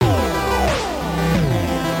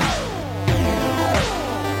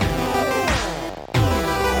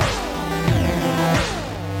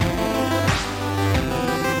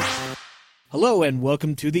Hello and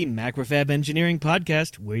welcome to the Macrofab Engineering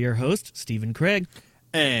Podcast. We're your hosts, Stephen Craig.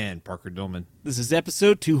 And Parker Dillman. This is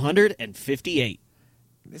episode 258.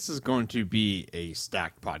 This is going to be a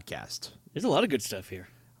stacked podcast. There's a lot of good stuff here.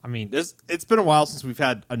 I mean, it's been a while since we've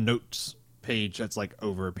had a notes page that's like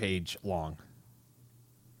over a page long.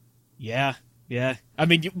 Yeah. I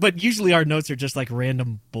mean, but usually our notes are just like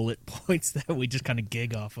random bullet points that we just kind of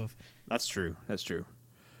gig off of. That's true. So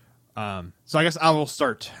I guess I'll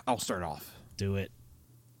start off. Do it.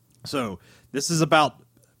 So this is about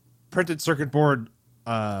printed circuit board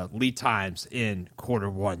lead times in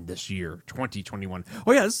Q1 this year, 2021.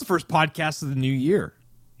 Oh yeah, this is the first podcast of the new year.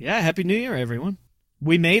 Yeah, Happy New Year, everyone.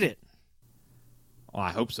 We made it. Oh,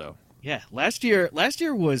 I hope so. Yeah, last year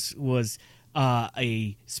was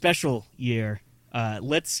a special year.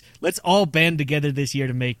 Let's all band together this year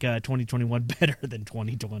to make 2021 better than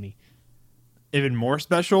 2020. Even more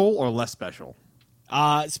special or less special?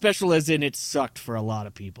 Special as in it sucked for a lot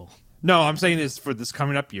of people. No, I'm saying is for this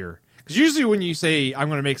coming up year. Because usually when you say, I'm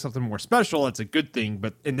going to make something more special, it's a good thing.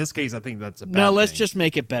 But in this case, I think that's a bad thing. No, let's just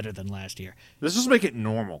make it better than last year. Let's just make it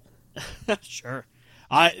normal. Sure.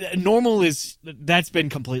 Normal that's been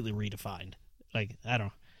completely redefined. Like, I don't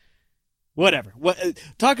know. Whatever.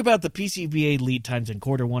 Talk about the PCBA lead times in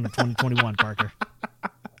Q1 of 2021, Parker. All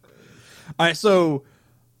right, so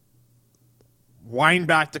wind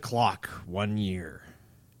back the clock 1 year.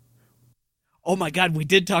 Oh my God, we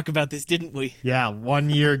did talk about this, didn't we? Yeah,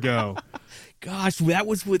 1 year ago. Gosh, that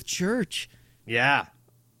was with church. Yeah.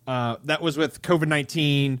 That was with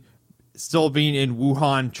COVID-19 still being in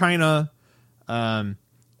Wuhan, China,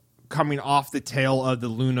 coming off the tail of the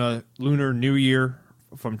Lunar New Year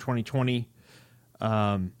from 2020.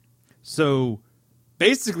 So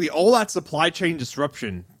basically all that supply chain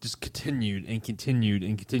disruption just continued,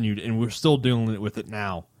 and we're still dealing with it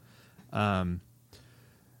now.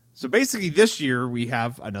 So basically this year we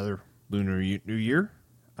have another Lunar New Year.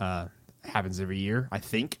 Happens every year, I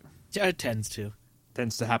think. It tends to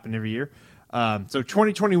happen every year. So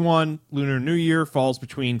 2021 Lunar New Year falls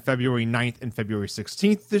between February 9th and February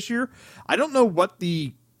 16th this year. I don't know what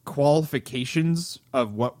the qualifications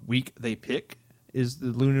of what week they pick is the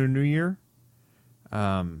Lunar New Year.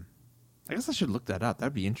 I guess I should look that up.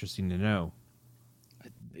 That'd be interesting to know.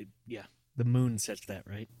 Yeah, the moon sets that,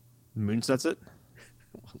 right? The moon sets it?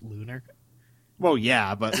 Lunar? Well,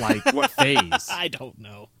 yeah, but like what phase? I don't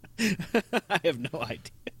know. I have no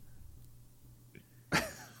idea.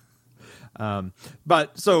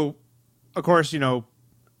 But so, of course,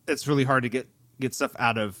 it's really hard to get stuff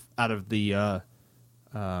out of the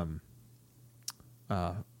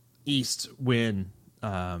east when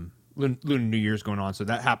Lunar New Year is going on. So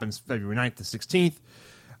that happens February 9th to 16th.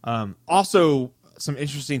 Also, some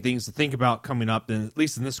interesting things to think about coming up, at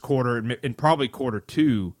least in this quarter, and probably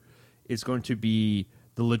Q2, is going to be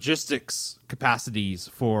the logistics capacities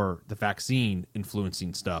for the vaccine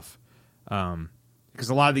influencing stuff. Because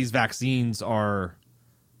a lot of these vaccines are,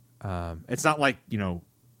 it's not like,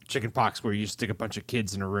 chicken pox where you stick a bunch of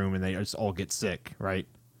kids in a room and they just all get sick, right?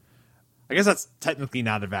 I guess that's technically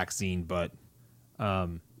not a vaccine, but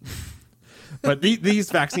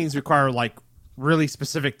these vaccines require like really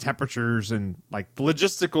specific temperatures, and like the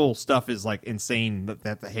logistical stuff is like insane that they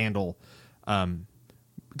have to handle,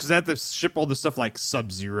 because they have to ship all this stuff like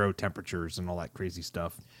sub-zero temperatures and all that crazy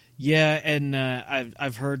stuff. Yeah, and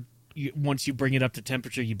I've heard once you bring it up to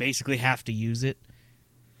temperature, you basically have to use it.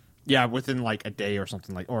 Yeah, within like a day or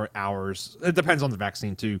something, like, or hours. It depends on the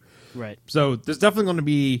vaccine too. Right. So there's definitely going to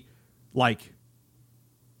be like,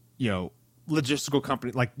 logistical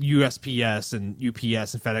company like USPS and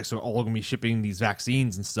UPS and FedEx are all going to be shipping these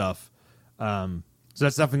vaccines and stuff. So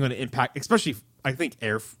that's definitely going to impact, especially I think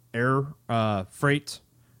air freight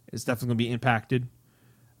is definitely going to be impacted.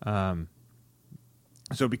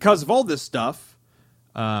 So because of all this stuff,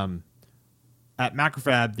 at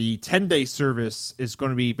Macrofab, the 10-day service is going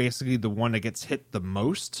to be basically the one that gets hit the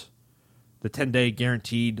most. The 10-day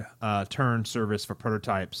guaranteed turn service for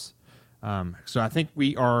prototypes. So I think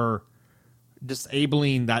we are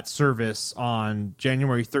disabling that service on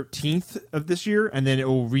January 13th of this year, and then it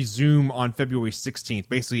will resume on February 16th.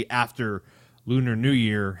 Basically, after Lunar New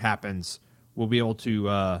Year happens, we'll be able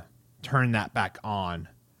to turn that back on.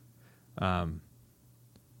 So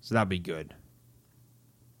that'll be good.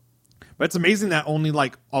 But it's amazing that only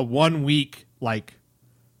like a 1 week like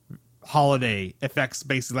holiday affects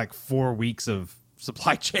basically like 4 weeks of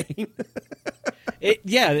supply chain.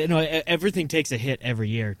 Everything takes a hit every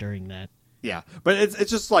year during that. Yeah, but it's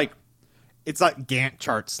just like, it's like Gantt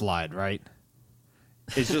chart slide, right?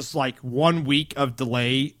 It's just like 1 week of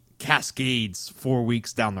delay cascades 4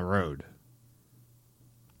 weeks down the road.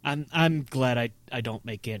 I'm glad I don't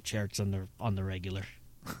make Gantt charts on the regular.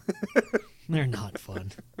 They're not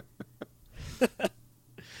fun.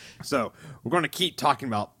 So we're going to keep talking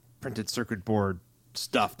about printed circuit board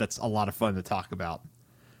stuff. That's a lot of fun to talk about.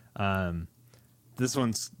 This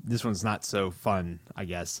one's not so fun, I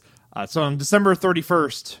guess. So on December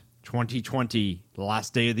 31st, 2020, the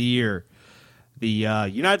last day of the year, the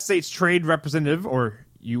United States Trade Representative, or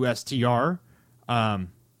USTR,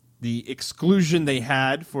 the exclusion they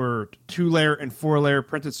had for 2-layer and 4-layer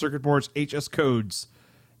printed circuit boards HS codes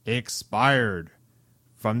expired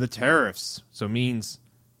from the tariffs. So it means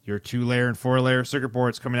your 2-layer and 4-layer circuit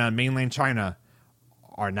boards coming out of mainland China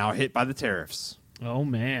are now hit by the tariffs. Oh,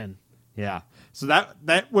 man. Yeah. So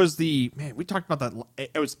that was we talked about that.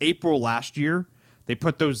 It was April last year. They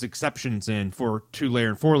put those exceptions in for 2-layer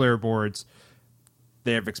and 4-layer boards.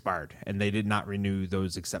 They have expired, and they did not renew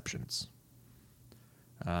those exceptions.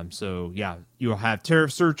 So, yeah, you'll have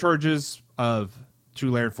tariff surcharges of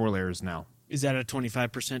 2-layer and 4 layers now. Is that a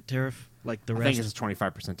 25% tariff like the rest? I think it's a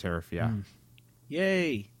 25% tariff, yeah.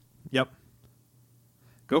 Yay. Yep.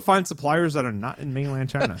 Go find suppliers that are not in mainland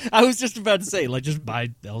China. I was just about to say, like, just buy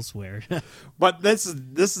elsewhere. But this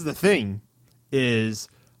is the thing, is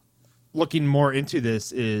looking more into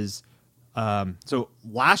this is, so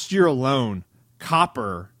last year alone,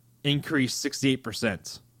 copper increased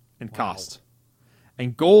 68% in cost.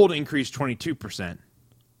 And gold increased 22%.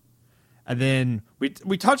 And then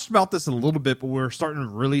we touched about this a little bit, but we're starting to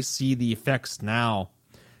really see the effects now,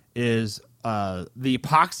 is the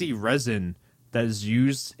epoxy resin that is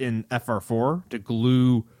used in FR4 to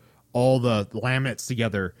glue all the laminates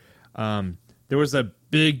together. There was a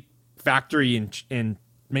big factory in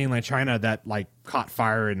mainland China that like caught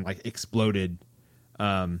fire and like exploded.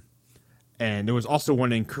 And there was also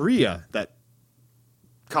one in Korea that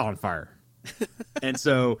caught on fire. And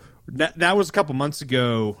so that was a couple months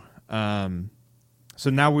ago. So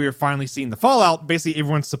now we are finally seeing the fallout. Basically,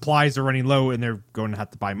 everyone's supplies are running low and they're going to have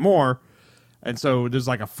to buy more. And so there's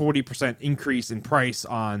like a 40% increase in price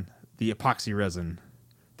on the epoxy resin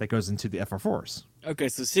that goes into the FR4s. Okay,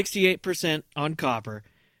 so 68% on copper,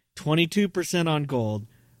 22% on gold,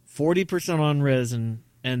 40% on resin,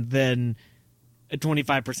 and then a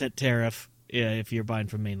 25% tariff if you're buying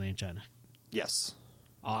from mainland China. Yes.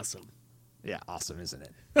 Awesome. Yeah, awesome, isn't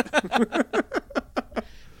it?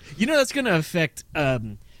 You know, that's going to affect,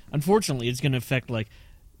 unfortunately, it's going to affect, like,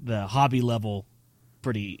 the hobby level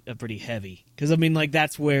pretty heavy. Because, I mean, like,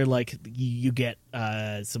 that's where, like, you get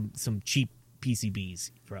some cheap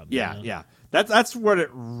PCBs from. Yeah, you know? yeah. That's what it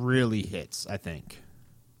really hits, I think.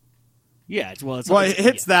 Yeah, it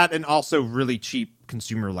hits that and also really cheap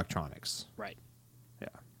consumer electronics. Right. Yeah.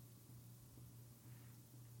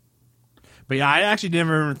 But yeah, I actually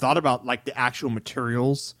never even thought about like the actual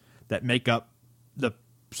materials that make up the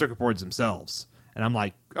circuit boards themselves. And I'm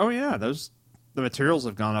like, oh yeah, the materials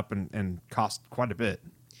have gone up and cost quite a bit.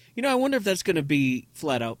 You know, I wonder if that's going to be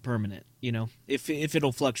flat out permanent, you know, if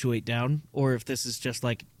it'll fluctuate down or if this is just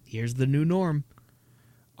like, here's the new norm.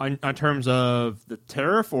 On terms of the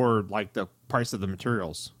tariff or like the price of the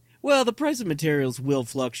materials? Well, the price of materials will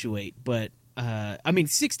fluctuate, but I mean,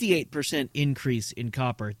 68% increase in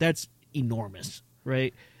copper, that's enormous,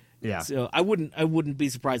 right? Yeah. So I wouldn't be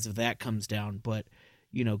surprised if that comes down, but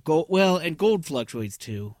you know, gold fluctuates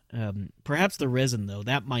too. Perhaps the resin though,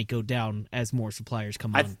 that might go down as more suppliers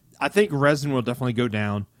come on. I think resin will definitely go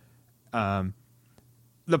down.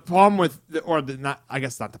 The problem with I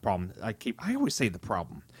guess not the problem. I always say the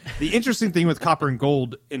problem. The interesting thing with copper and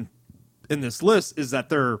gold in this list is that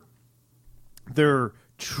they're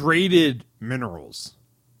traded minerals,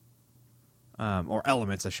 or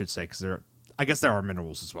elements, I should say, because I guess there are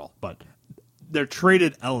minerals as well, but they're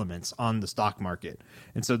traded elements on the stock market,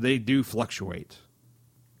 and so they do fluctuate.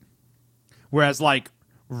 Whereas like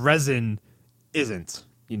resin isn't,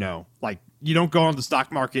 you know, like you don't go on the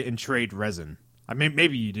stock market and trade resin. I mean,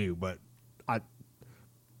 maybe you do, but I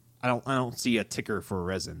don't see a ticker for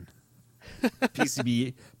resin.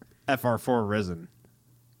 PCB FR4 resin.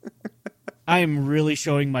 I am really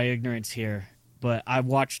showing my ignorance here, but I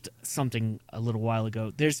watched something a little while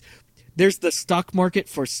ago. There's the stock market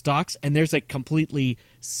for stocks, and there's a completely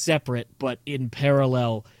separate but in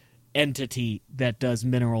parallel entity that does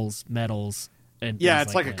minerals, metals, and yeah,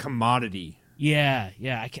 it's like that. A commodity. Yeah.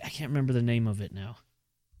 I can't remember the name of it now.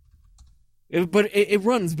 But it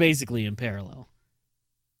runs basically in parallel.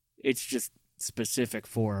 It's just specific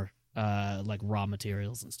for like raw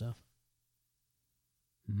materials and stuff.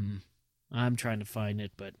 I'm trying to find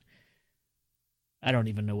it, but I don't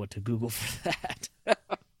even know what to Google for that.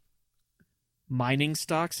 Mining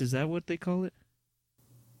stocks, is that what they call it?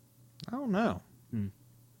 I don't know.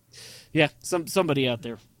 Yeah, somebody out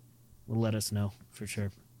there will let us know for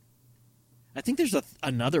sure. I think there's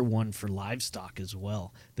another one for livestock as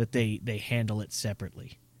well that they handle it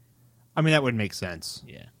separately. I mean, that would make sense.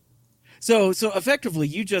 Yeah. So effectively,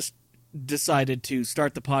 you just decided to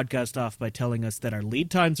start the podcast off by telling us that our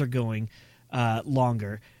lead times are going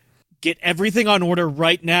longer. Get everything on order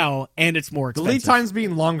right now, and it's more expensive. The lead times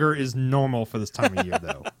being longer is normal for this time of year,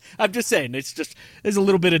 though. I'm just saying, there's a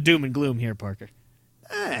little bit of doom and gloom here, Parker.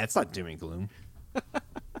 It's not doom and gloom.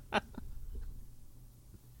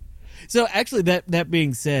 So actually, that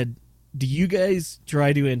being said, do you guys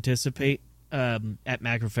try to anticipate at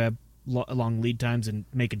Macrofab along lead times and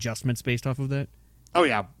make adjustments based off of that? Oh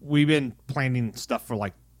yeah, we've been planning stuff for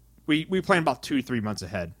like we plan about 2 to 3 months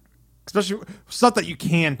ahead, especially stuff that you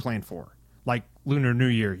can plan for, like Lunar New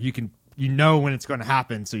Year. You know when it's going to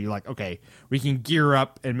happen, so you're like, okay, we can gear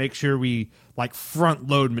up and make sure we like front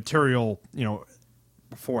load material,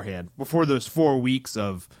 beforehand, before those 4 weeks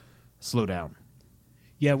of slowdown.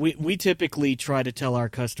 Yeah, we typically try to tell our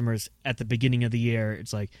customers at the beginning of the year,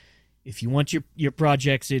 it's like, if you want your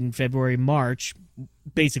projects in February, March,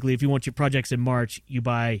 basically, if you want your projects in March, you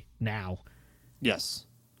buy now. Yes.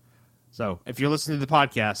 So if you're listening to the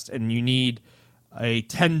podcast and you need a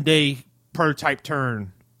 10-day prototype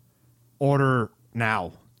turn, order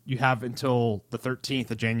now. You have until the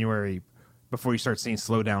 13th of January before you start seeing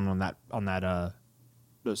slowdown on that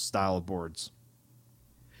those style of boards.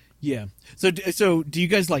 Yeah. So do you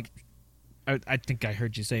guys like? I think I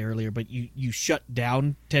heard you say earlier, but you shut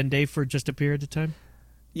down 10-day for just a period of time.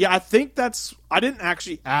 Yeah, I think I didn't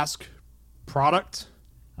actually ask product.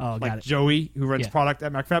 Oh, got like it. Joey, who runs product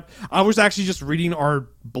at MacFab. I was actually just reading our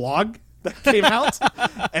blog that came out,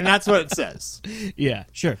 and that's what it says. Yeah,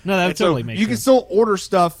 sure. No, that totally makes sense. You can still order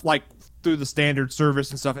stuff like through the standard service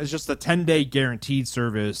and stuff. It's just a 10-day guaranteed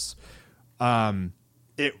service. I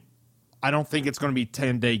don't think it's going to be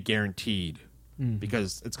 10-day guaranteed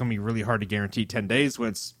because it's going to be really hard to guarantee 10 days when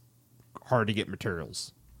it's hard to get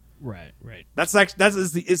materials. Right. It's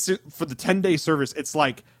for the 10-day service. It's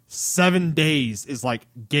like 7 days is like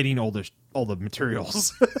getting all the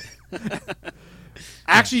materials.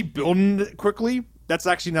 Actually building it quickly, that's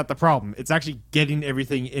actually not the problem. It's actually getting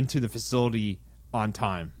everything into the facility on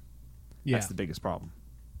time. Yeah. That's the biggest problem.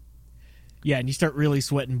 Yeah, and you start really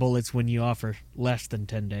sweating bullets when you offer less than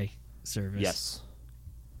 10-day service. Yes.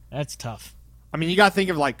 That's tough. I mean, you got to think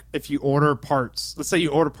of like if you order parts, let's say you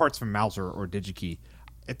order parts from Mouser or DigiKey,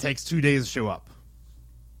 it takes 2 days to show up.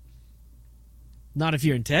 Not if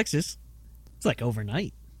you're in Texas. It's like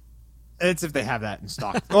overnight. It's if they have that in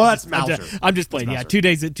stock. Oh, that's Mouser. I'm just playing. Yeah, 2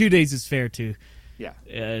 days. 2 days is fair to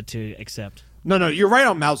to accept. No, you're right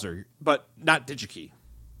on Mouser, but not DigiKey.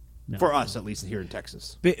 No. For us, at least here in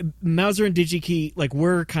Texas. But Mouser and DigiKey, like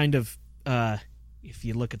we're kind of, if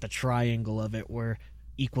you look at the triangle of it, we're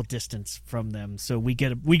equal distance from them, so we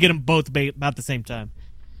get them both about the same time.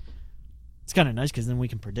 It's kind of nice because then we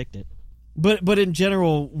can predict it. But in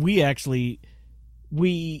general, we actually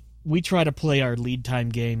we try to play our lead time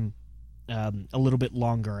game a little bit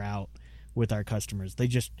longer out with our customers.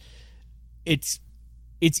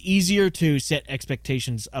 It's easier to set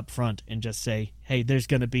expectations up front and just say, hey, there's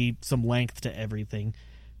going to be some length to everything,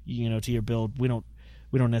 to your build. We don't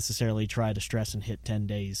necessarily try to stress and hit 10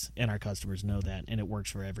 days, and our customers know that, and it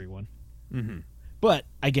works for everyone. Mm-hmm. But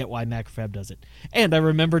I get why Macrofab does it. And I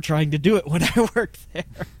remember trying to do it when I worked there.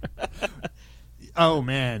 Oh,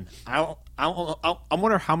 man. I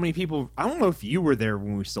wonder how many people... I don't know if you were there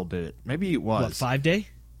when we still did it. Maybe it was. What, 5-day?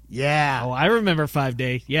 Yeah. Oh, I remember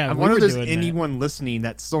 5-day. Yeah, I wonder if there's anyone listening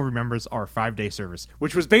that still remembers our 5-day service,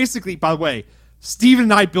 which was basically, by the way, Steven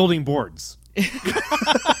and I building boards.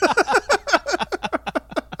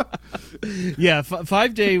 Yeah,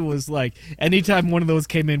 5-day was like, anytime one of those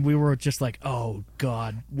came in, we were just like, oh,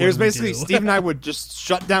 God. It was basically Steve and I would just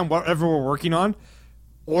shut down whatever we're working on,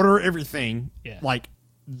 order everything, like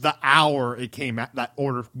the hour it came at, that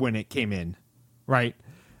order when it came in, right?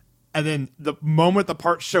 And then the moment the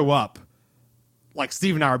parts show up, like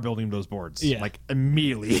Steve and I are building those boards, like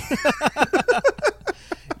immediately.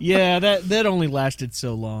 Yeah, that only lasted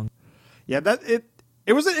so long. Yeah,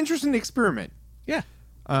 it was an interesting experiment. Yeah.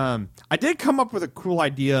 I did come up with a cool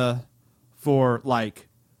idea for like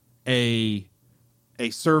a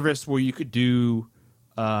service where you could do.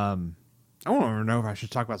 I don't even know if I should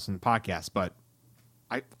talk about this in the podcast, but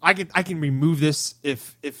I can remove this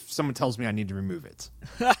if someone tells me I need to remove it.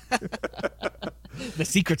 The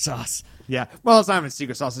secret sauce. Yeah, well, it's not even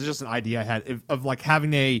secret sauce. It's just an idea I had of like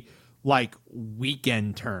having a like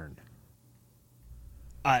weekend turn.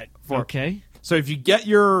 Okay. So if you get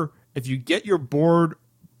your board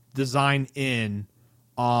design in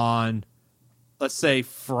on, let's say,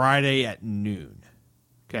 Friday at noon.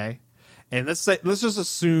 Okay, and let's just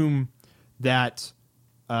assume that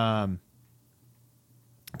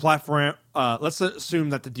platform. Let's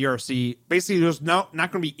assume that the DRC basically there's not going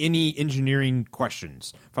to be any engineering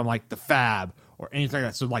questions from like the fab or anything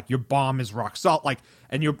like that. So like your bomb is rock solid, like,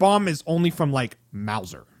 and your bomb is only from like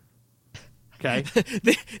Mauser. Okay,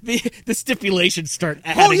 the stipulations start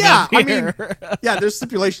adding up here. I mean, yeah, there's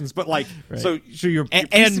stipulations, but like, right. so your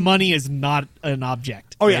and money is not an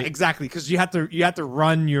object. Oh right? yeah, exactly, because you have to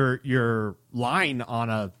run your line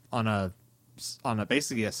on a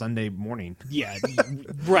basically a Sunday morning. Yeah,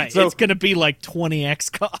 right. So, it's gonna be like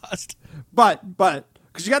 20x cost. But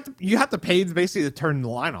because you have to pay basically to turn the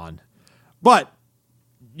line on, but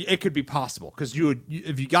it could be possible because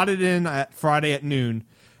if you got it in at Friday at noon.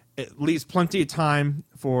 It leaves plenty of time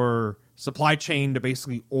for supply chain to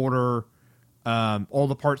basically order all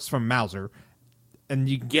the parts from Mauser, and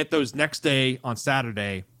you can get those next day on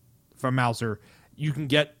Saturday from Mauser. You can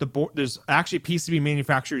get the board. There's actually PCB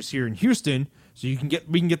manufacturers here in Houston, so we can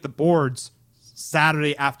get the boards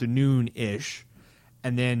Saturday afternoon ish,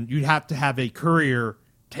 and then you'd have to have a courier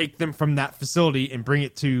take them from that facility and bring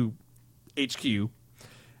it to HQ.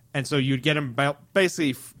 And so you'd get them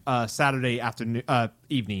basically Saturday afternoon,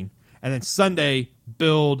 evening, and then Sunday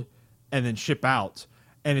build and then ship out.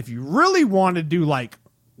 And if you really want to do like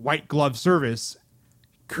white glove service,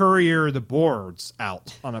 courier the boards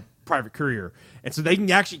out on a private courier, and so they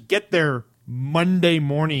can actually get there Monday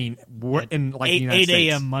morning in like 8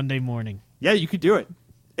 a.m. Monday morning. Yeah, you could do it.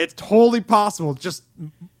 It's totally possible. Just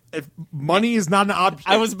if money is not an object,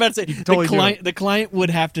 I was about to say totally the client would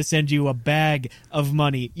have to send you a bag of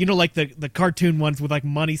money. You know, like the cartoon ones with like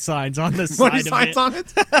money signs on the side money signs on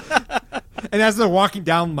it. And as they're walking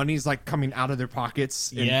down, money's like coming out of their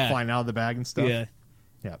pockets and flying out of the bag and stuff. Yeah.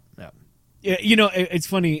 You know, it's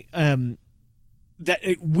funny that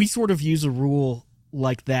we sort of use a rule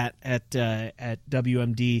like that at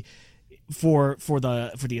WMD for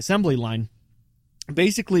the assembly line.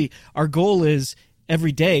 Basically, our goal is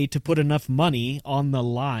every day to put enough money on the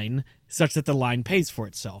line such that the line pays for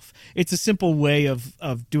itself. It's a simple way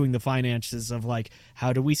of doing the finances of like,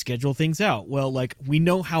 how do we schedule things out? Well, like we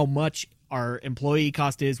know how much our employee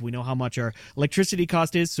cost is. We know how much our electricity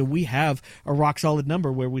cost is. So we have a rock solid number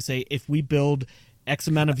where we say, if we build X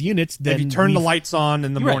amount of units, then if you turn the lights on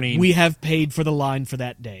in the morning, we have paid for the line for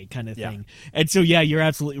that day kind of thing. And so, yeah, you're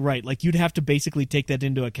absolutely right. Like you'd have to basically take that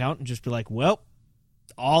into account and just be like, well,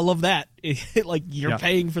 all of that, like you're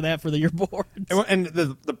paying for that for your boards. And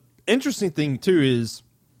the interesting thing too is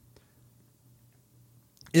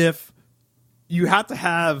if you have to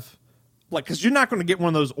have like, because you're not going to get one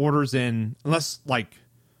of those orders in unless like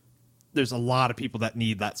there's a lot of people that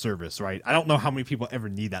need that service, right? I don't know how many people ever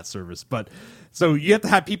need that service, but so you have to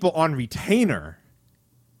have people on retainer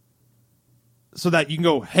so that you can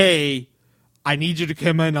go, hey, I need you to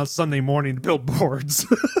come in on Sunday morning to build boards.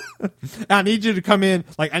 I need you to come in.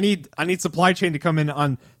 Like I need supply chain to come in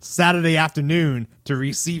on Saturday afternoon to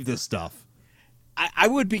receive this stuff. I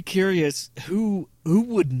would be curious who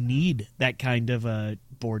would need that kind of a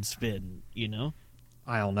board spin. You know,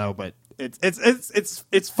 I don't know, but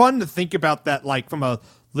it's fun to think about that, like from a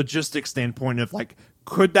logistics standpoint of like,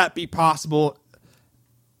 could that be possible?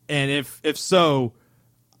 And if so,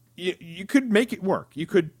 you could make it work. You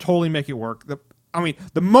could totally make it work.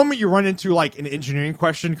 The moment you run into like an engineering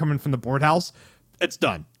question coming from the board house, it's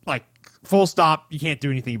done. Like full stop. You can't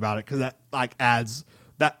do anything about it because that like adds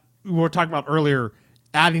that we were talking about earlier.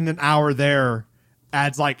 Adding an hour there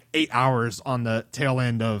adds like 8 hours on the tail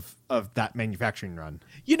end of that manufacturing run.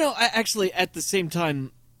 You know, I actually at the same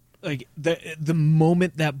time, like the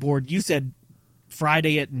moment that board, you said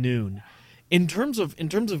Friday at noon, in terms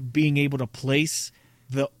of being able to place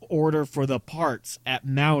the order for the parts at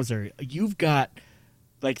Mauser, you've got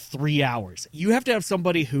like 3 hours. You have to have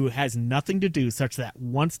somebody who has nothing to do such that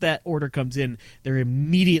once that order comes in, they're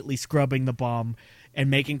immediately scrubbing the BOM and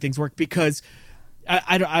making things work because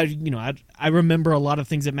I remember a lot of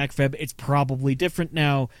things at MacFab. It's probably different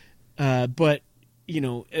now, but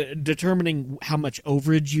determining how much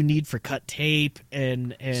overage you need for cut tape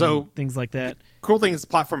and so, things like that. Cool thing is the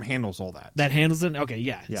platform handles all that. That handles it? Okay,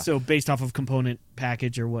 yeah. So based off of component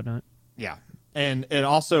package or whatnot. Yeah. And it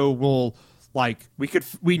also will, like,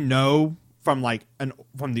 we know from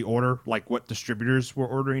from the order, like what distributors we're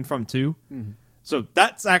ordering from too. Mm-hmm. So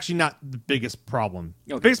that's actually not the biggest problem.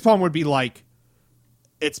 Okay. The biggest problem would be like,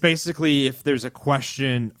 it's basically if there's a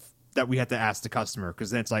question that we have to ask the customer,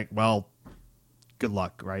 because then it's like, well, good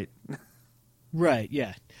luck, right? Right,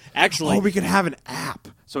 yeah. Actually, we could have an app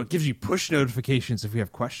so it gives you push notifications if we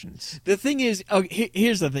have questions. the thing is,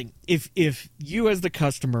 here's the thing. If you as the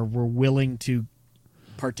customer were willing to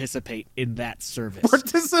participate in that service,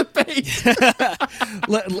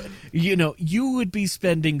 you would be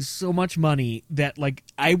spending so much money that, like,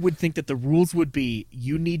 I would think that the rules would be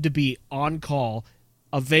you need to be on call,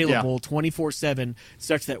 available 24/7,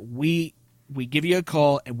 such that we give you a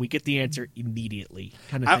call and we get the answer immediately.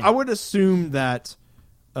 Kind of thing. I would assume that.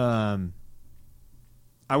 I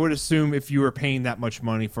would assume if you were paying that much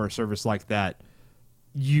money for a service like that,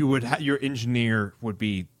 you would your engineer would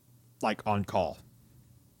be like on call.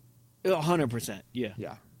 100%. Yeah.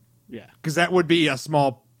 Yeah. Because that would be a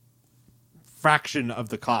small fraction of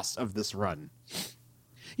the cost of this run.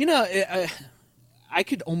 I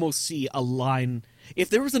could almost see a line. If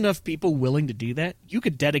there was enough people willing to do that, you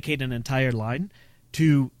could dedicate an entire line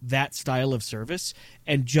to that style of service,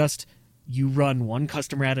 and just you run one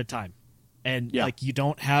customer at a time. And like, you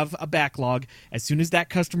don't have a backlog. As soon as that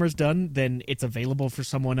customer's done, then it's available for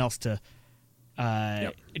someone else to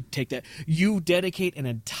take that. You dedicate an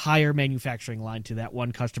entire manufacturing line to that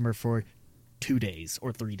one customer for 2 days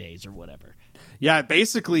or 3 days or whatever. Yeah,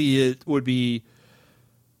 basically it would be,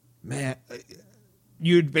 man,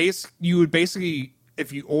 you would basically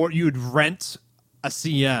you would rent a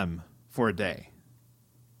CM for a day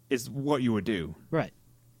is what you would do. Right.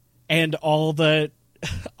 And all the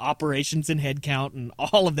operations and headcount and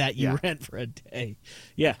all of that you rent for a day.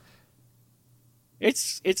 Yeah.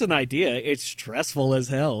 It's an idea. It's stressful as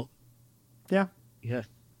hell. Yeah. Yeah.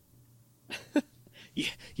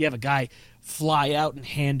 You have a guy fly out and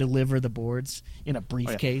hand deliver the boards in a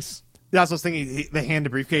briefcase. Yeah, so I was thinking they hand the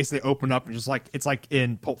briefcase, they open up and just like it's like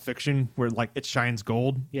in Pulp Fiction where like it shines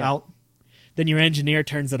gold out. Then your engineer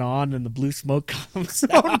turns it on and the blue smoke comes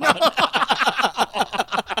out.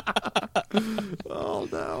 Oh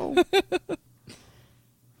no. Oh no.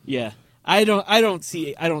 Yeah. I don't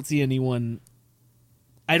see anyone.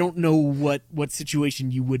 I don't know what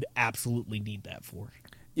situation you would absolutely need that for.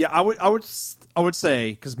 Yeah, I would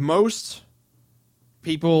say, because most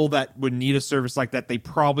people that would need a service like that, they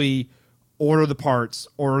probably order the parts,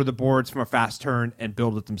 order the boards from a fast turn, and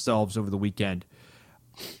build it themselves over the weekend.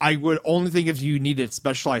 I would only think if you needed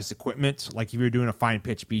specialized equipment, like if you're doing a fine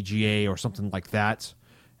pitch BGA or something like that,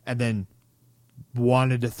 and then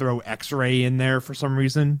wanted to throw X-ray in there for some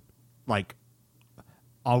reason, like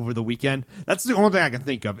over the weekend. That's the only thing I can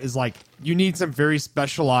think of, is like you need some very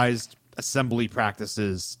specialized assembly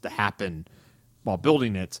practices to happen while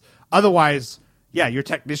building it. Otherwise, yeah, your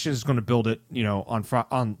technician is going to build it,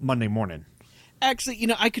 on Monday morning.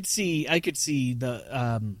 Actually, I could see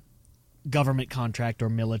the government contract or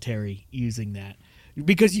military using that,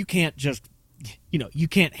 because you can't just, you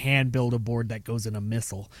can't hand build a board that goes in a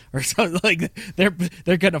missile or something. Like, they're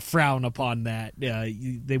going to frown upon that.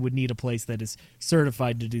 They would need a place that is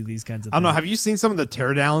certified to do these kinds of things. I don't know. Have you seen some of the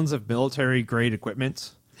teardowns of military grade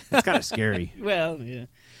equipment? It's kind of scary. Well, yeah.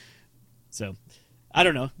 So, I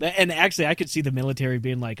don't know. And actually, I could see the military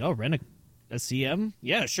being like, "Oh, rent a CM?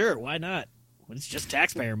 Yeah, sure. Why not? Well, it's just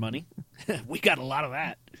taxpayer money. We got a lot of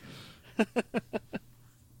that."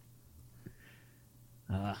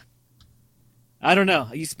 I don't know.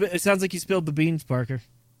 It sounds like you spilled the beans, Parker.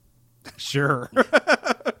 Sure.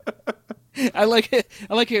 I like it.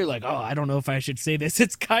 I like how you're like, "Oh, I don't know if I should say this.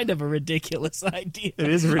 It's kind of a ridiculous idea." It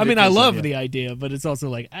is a ridiculous I mean, I love idea. the idea, but it's also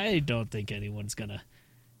like, I don't think anyone's gonna.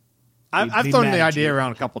 I've thrown the idea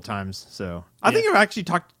around a couple times, so I think I've actually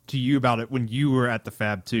talked to you about it when you were at the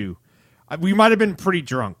Fab too. We might have been pretty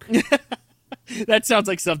drunk. That sounds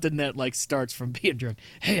like something that like starts from being drunk.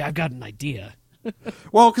 Hey, I've got an idea.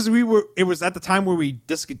 Well, because it was at the time where we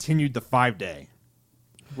discontinued the 5-day,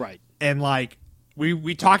 Right. and like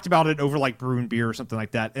we talked about it over like brew and beer or something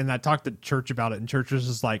like that, and I talked to Church about it, and Church was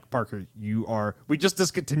just like, "Parker, we just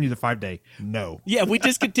discontinued the 5-day." No. Yeah, we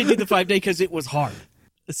discontinued the 5-day because it was hard.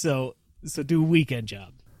 So do a weekend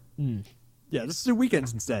job. Yeah, let's do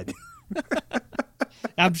weekends instead.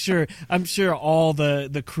 I'm sure all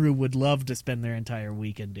the crew would love to spend their entire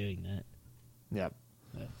weekend doing that. Yeah.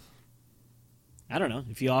 I don't know.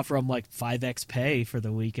 If you offer them like 5x pay for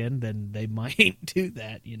the weekend, then they might do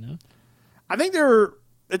that, I think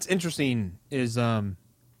it's interesting is on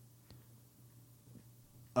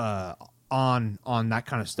that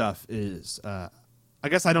kind of stuff is I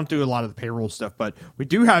guess I don't do a lot of the payroll stuff, but we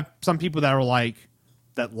do have some people that are like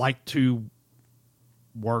to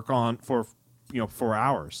work on for 4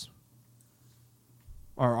 hours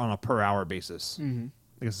or on a per hour basis. Mm-hmm.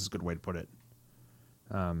 I guess is a good way to put it.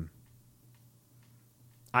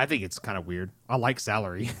 I think it's kind of weird. I like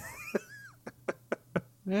salary.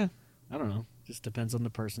 Yeah, I don't know. Just depends on the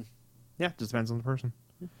person. Yeah, just depends on the person.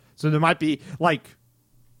 So there might be like,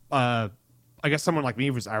 I guess someone like me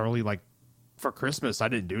was hourly. Like for Christmas, I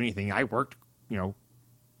didn't do anything. I worked,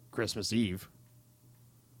 Christmas Eve.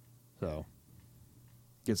 So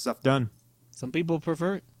get stuff done. Some people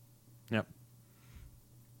prefer it. Yep.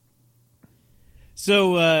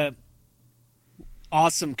 So,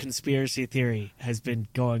 awesome conspiracy theory has been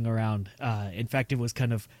going around. In fact, it was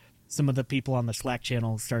kind of some of the people on the Slack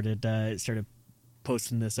channel started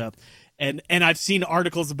posting this up, and I've seen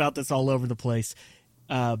articles about this all over the place.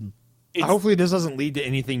 Hopefully, this doesn't lead to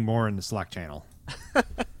anything more in the Slack channel, because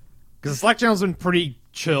the Slack channel's been pretty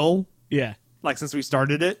chill. Yeah, like since we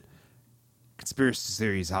started it. Conspiracy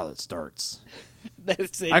theory is how it starts.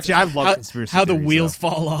 Actually, I love conspiracy how theories, the wheels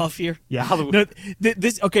fall off here. Yeah. So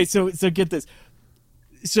get this.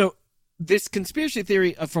 So this conspiracy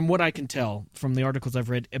theory, from what I can tell from the articles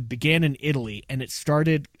I've read, it began in Italy and it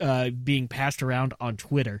started being passed around on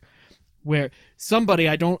Twitter, where somebody,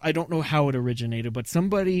 I don't know how it originated, but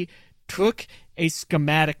somebody took a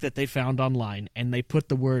schematic that they found online and they put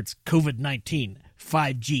the words COVID-19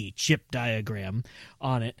 5G chip diagram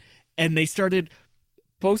on it. And they started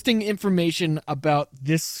posting information about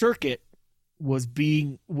this circuit was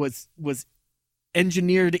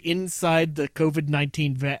engineered inside the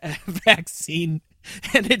COVID-19 vaccine,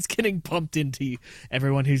 and it's getting pumped into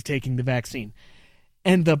everyone who's taking the vaccine.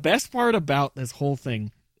 And the best part about this whole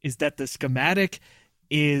thing is that the schematic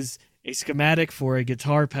is a schematic for a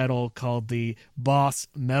guitar pedal called the Boss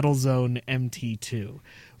Metal Zone MT2,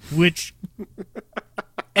 which...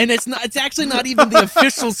 And it's actually not even the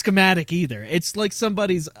official schematic either. It's like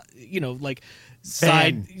somebody's,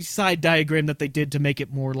 side diagram that they did to make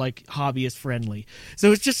it more like hobbyist friendly.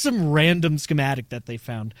 So it's just some random schematic that they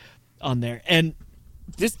found on there. And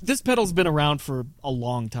this pedal's been around for a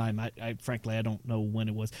long time. I frankly, I don't know when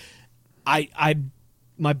it was.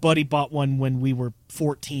 My buddy bought one when we were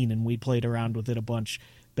 14 and we played around with it a bunch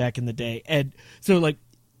back in the day. And so like,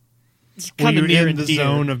 it's kind of near in the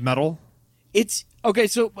zone of metal. It's okay.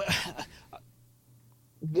 So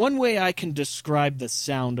one way I can describe the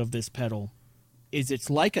sound of this pedal is it's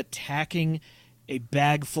like attacking a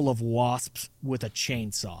bag full of wasps with a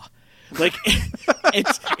chainsaw. Like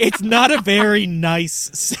it's not a very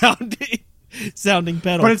nice sounding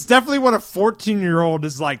pedal, but it's definitely what a 14-year-old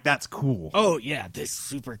is like. That's cool. Oh yeah, this is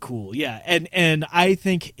super cool. Yeah, and I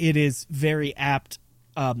think it is very apt.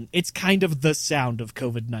 It's kind of the sound of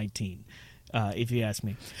COVID-19. If you ask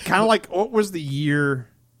me. Kind of like, what was the year?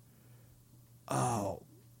 Oh,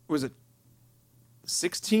 was it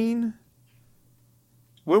 16?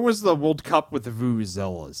 When was the World Cup with the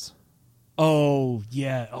Vuvuzelas? Oh,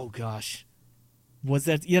 yeah. Oh, gosh. Was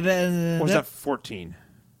that... Yeah, or was that 14?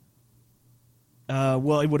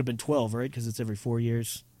 Well, it would have been 12, right? Because it's every 4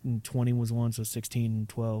 years. And 20 was one, so 16 and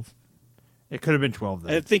 12. It could have been 12,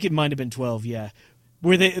 then. I think it might have been 12, yeah.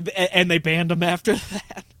 And they banned them after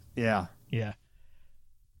that? Yeah. Yeah.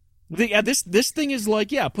 This thing is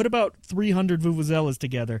like, yeah, put about 300 Vuvuzelas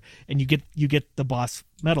together and you get the Boss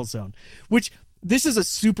Metal Zone, which this is a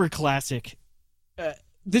super classic.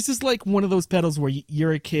 This is like one of those pedals where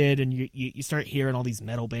you're a kid and you start hearing all these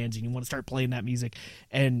metal bands and you want to start playing that music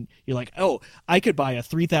and you're like, oh, I could buy a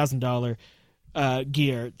 $3,000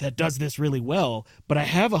 gear that does this really well, but I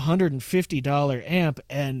have $150 amp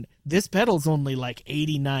and this pedal's only like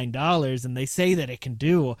 $89 and they say that it can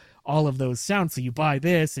do all of those sounds. So you buy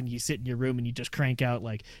this and you sit in your room and you just crank out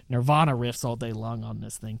like Nirvana riffs all day long on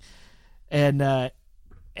this thing. And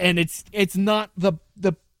it's not the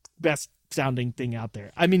best sounding thing out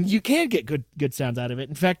there. I mean, you can get good sounds out of it.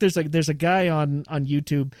 In fact, there's a guy on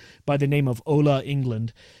YouTube by the name of Ola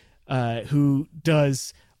England who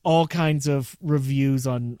does all kinds of reviews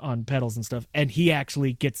on pedals and stuff, and he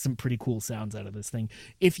actually gets some pretty cool sounds out of this thing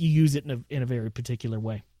if you use it in a very particular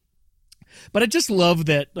way. But I just love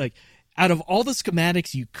that, like, out of all the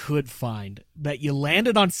schematics you could find, that you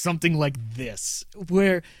landed on something like this,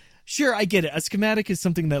 where, sure, I get it. A schematic is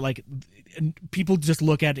something that, like, people just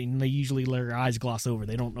look at it and they usually let their eyes gloss over.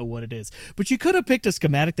 They don't know what it is. But you could have picked a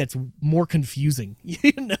schematic that's more confusing,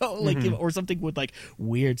 like, or something with, like,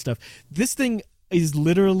 weird stuff. This thing is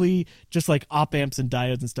literally just like op amps and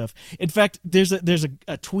diodes and stuff. In fact, there's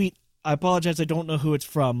a tweet. I apologize, I don't know who it's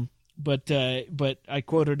from, but I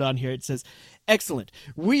quoted on here. It says, "Excellent.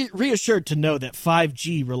 We reassured to know that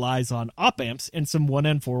 5G relies on op amps and some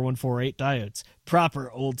 1N4148 diodes.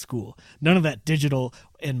 Proper old school. None of that digital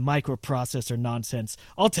and microprocessor nonsense.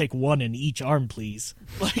 I'll take one in each arm, please."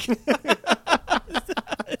 Like,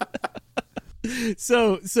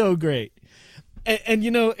 so great. And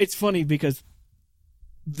it's funny because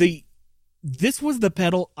the this was the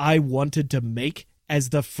pedal I wanted to make as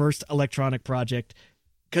the first electronic project,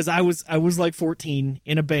 because I was like 14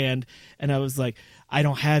 in a band, and I was like, I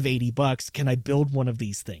don't have $80. Can I build one of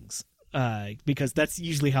these things? Because that's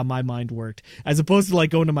usually how my mind worked, as opposed to like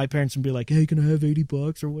going to my parents and be like, hey, can I have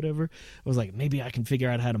 $80 or whatever? I was like, maybe I can figure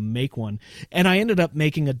out how to make one. And I ended up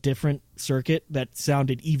making a different circuit that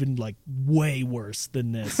sounded even like way worse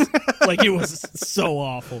than this. Like, it was so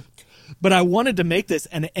awful. But I wanted to make this,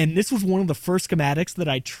 and this was one of the first schematics that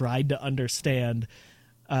I tried to understand.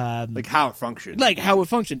 Like how it functioned.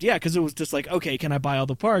 Yeah, because it was just like, okay, can I buy all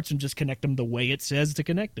the parts and just connect them the way it says to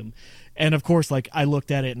connect them? And of course, like, I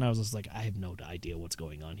looked at it and I was just like, I have no idea what's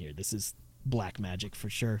going on here. This is black magic for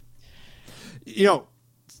sure. You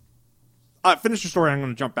know, finish your story. I'm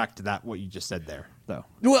going to jump back to that, what you just said there, though.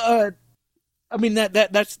 Well, I mean,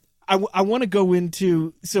 that's I want to go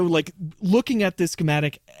into, so like looking at this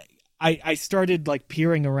schematic, I started like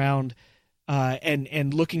peering around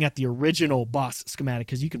and looking at the original boss schematic,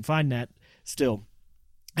 because you can find that still.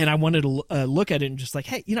 And I wanted to look at it and just like,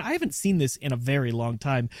 hey, I haven't seen this in a very long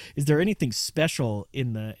time. Is there anything special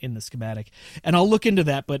in the schematic? And I'll look into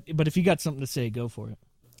that. But if you got something to say, go for it.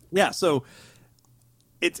 Yeah. So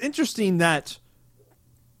it's interesting that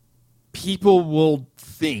people will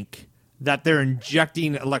think that they're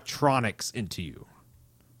injecting electronics into you.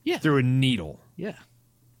 Yeah. Through a needle. Yeah.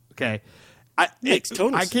 Okay. Makes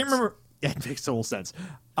total sense. I can't remember. Yeah, it makes total sense.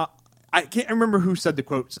 I can't remember who said the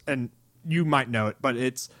quotes, and you might know it, but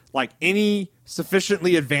it's like, any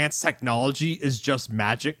sufficiently advanced technology is just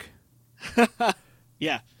magic.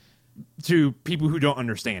 Yeah. To people who don't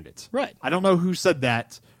understand it. Right. I don't know who said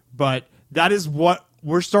that, but that is what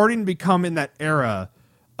we're starting to become in that era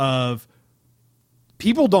of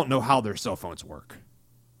people don't know how their cell phones work.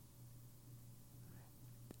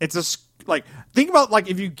 It's like, think about like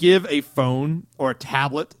if you give a phone or a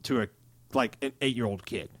tablet to an 8-year-old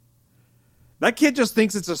kid. That kid just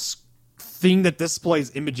thinks it's a thing that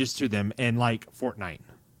displays images to them in like Fortnite.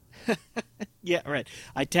 Yeah, right.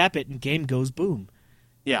 I tap it and game goes boom.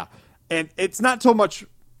 Yeah. And it's not so much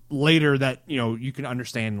later that, you can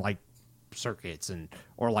understand like circuits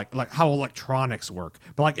or like how electronics work.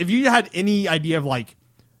 But like, if you had any idea of like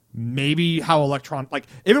maybe how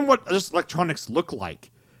even what just electronics look like,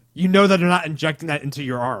 that they're not injecting that into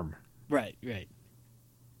your arm. Right.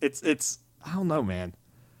 It's I don't know, man.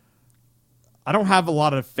 I don't have a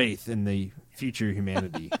lot of faith in the future of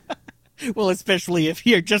humanity. Well, especially if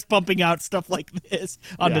you're just pumping out stuff like this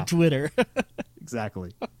onto Twitter.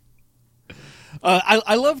 Exactly.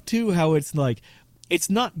 I love too how it's like, it's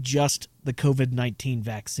not just the COVID-19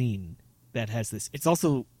 vaccine that has this. It's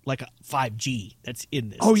also like a 5G that's in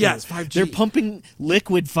this. Oh, too. yeah, it's 5G. They're pumping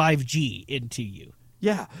liquid 5G into you.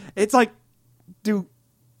 Yeah. It's like, do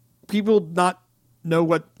people not know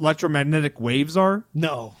what electromagnetic waves are?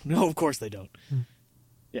 No, of course they don't.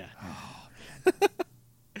 Yeah. Oh, man.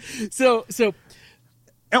 So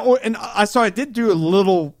and I did do a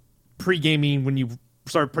little pre-gaming when you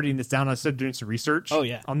started putting this down. I started doing some research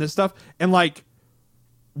on this stuff. And like,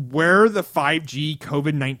 where the 5G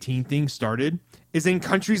COVID-19 thing started is in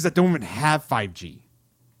countries that don't even have 5G.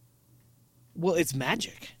 Well, it's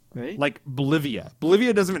magic, right? Like Bolivia.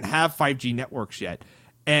 Bolivia doesn't even have 5G networks yet.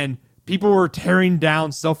 And people were tearing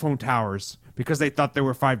down cell phone towers because they thought there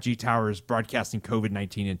were 5G towers broadcasting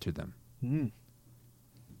COVID-19 into them. Mm.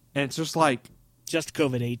 And it's just like... Just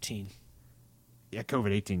COVID-18. Yeah,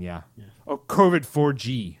 COVID-18, yeah. Oh, COVID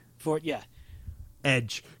 4G. Yeah.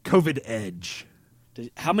 Edge. COVID Edge.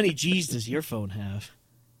 How many G's does your phone have?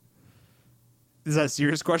 Is that a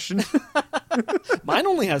serious question? Mine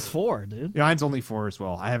only has 4, dude. Yeah, mine's only 4 as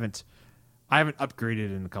well. I haven't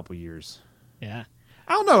upgraded in a couple years. Yeah.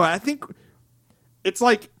 I don't know. I think it's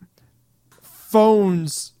like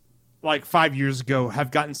phones like 5 years ago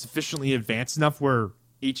have gotten sufficiently advanced enough where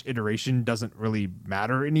each iteration doesn't really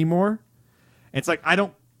matter anymore. It's like, I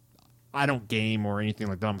don't game or anything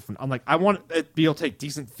like that. I'm like, I want it to be able to take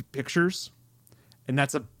decent pictures, and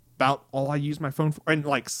that's about all I use my phone for. And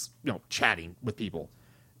like, chatting with people.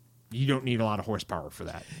 You don't need a lot of horsepower for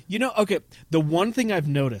that. Okay, the one thing I've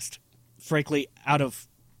noticed, frankly, out of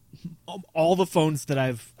all the phones that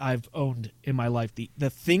I've owned in my life, the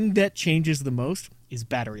thing that changes the most is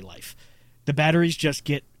battery life. The batteries just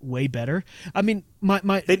get way better. I mean,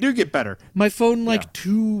 they do get better. My phone,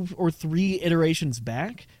 2 or 3 iterations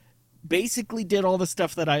back, basically did all the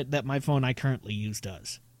stuff that my phone I currently use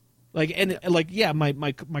does. My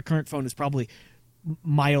current phone is probably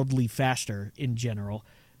mildly faster in general,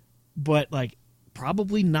 but like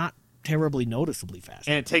probably not terribly noticeably faster.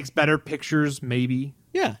 And it takes better pictures, maybe.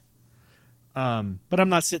 Yeah. But I'm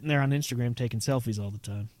not sitting there on Instagram taking selfies all the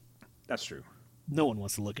time. That's true. No one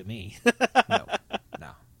wants to look at me. No.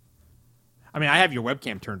 I mean, I have your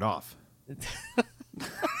webcam turned off.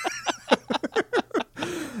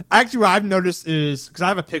 Actually, what I've noticed is, because I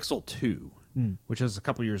have a Pixel 2, which is a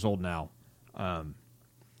couple years old now,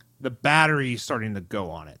 the battery's starting to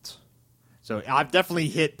go on it. So I've definitely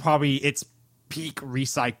hit probably its peak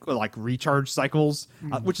recharge cycles,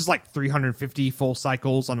 which is like 350 full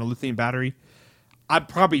cycles on a lithium battery. I'm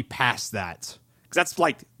probably past that, because that's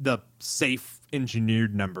like the safe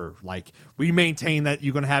engineered number. Like, we maintain that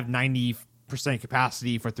you're going to have 90%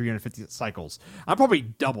 capacity for 350 cycles. I'm probably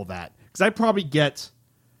double that, because I probably get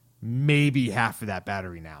maybe half of that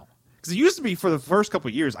battery now. Because it used to be, for the first couple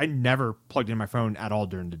of years, I never plugged in my phone at all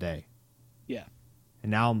during the day. Yeah.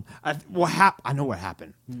 And now I know what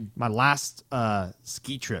happened. My last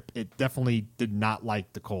ski trip, it definitely did not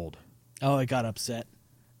like the cold. Oh, it got upset.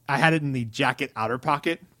 I had it in the jacket outer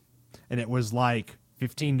pocket, and it was like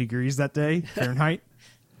 15 degrees that day, Fahrenheit.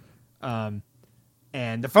 And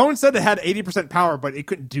the phone said it had 80% power, but it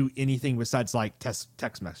couldn't do anything besides like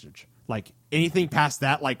text message. Like, anything past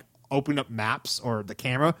that, like open up maps or the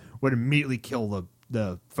camera, would immediately kill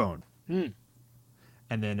the phone. And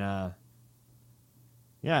then,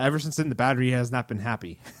 ever since then, the battery has not been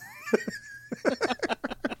happy.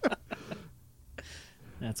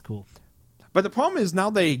 That's cool. But the problem is now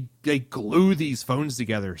they glue these phones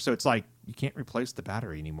together, so it's like you can't replace the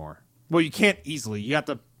battery anymore. Well, you can't easily. You have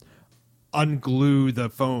to unglue the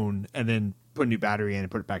phone and then put a new battery in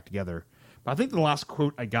and put it back together. But I think the last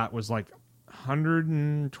quote I got was like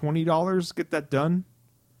 $120 to get that done.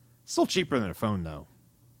 Still cheaper than a phone, though.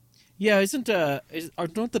 Yeah, don't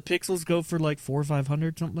the Pixels go for like $400 or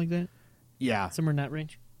 $500, something like that? Yeah, Somewhere in that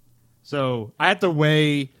range. So I have to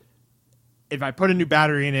weigh, if I put a new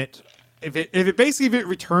battery in it, if it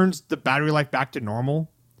returns the battery life back to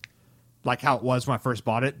normal, like how it was when I first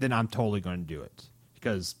bought it, then I'm totally going to do it,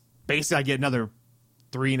 because basically I get another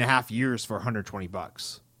 3.5 years for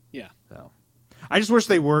 $120. Yeah. So I just wish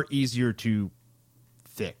they were easier to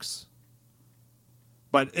fix.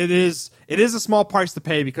 But it is a small price to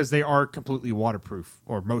pay, because they are completely waterproof,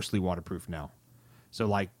 or mostly waterproof now. So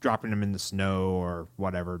like dropping them in the snow or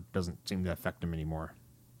whatever doesn't seem to affect them anymore.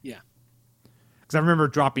 Yeah. Because I remember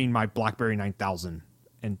dropping my BlackBerry 9000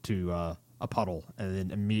 into a puddle and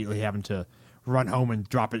then immediately having to run home and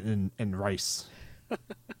drop it in rice. Because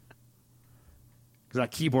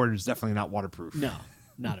that keyboard is definitely not waterproof. No,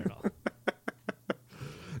 not at all.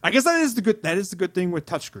 I guess that is the good thing with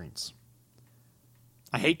touchscreens.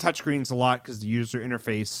 I hate touchscreens a lot because the user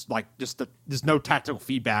interface, like, there's no tactile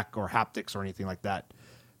feedback or haptics or anything like that.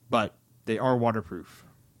 But they are waterproof.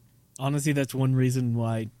 Honestly, that's one reason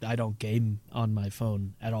why I don't game on my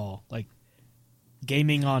phone at all. Like,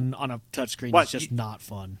 gaming on a touchscreen is just not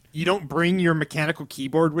fun. You don't bring your mechanical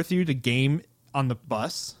keyboard with you to game on the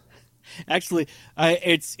bus? Actually,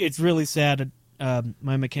 it's really sad.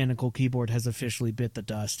 My mechanical keyboard has officially bit the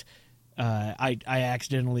dust. I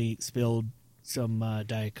accidentally spilled some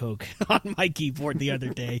Diet Coke on my keyboard the other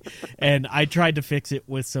day, and I tried to fix it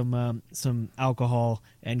with some alcohol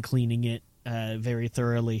and cleaning it very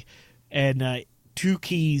thoroughly, and 2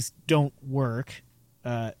 keys don't work,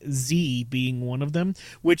 Z being one of them,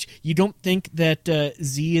 which you don't think that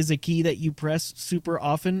Z is a key that you press super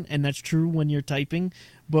often, and that's true when you're typing,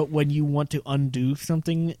 but when you want to undo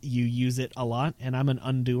something, you use it a lot, and I'm an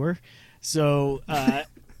undoer. So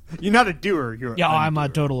you're not a doer, you're yeah, I'm a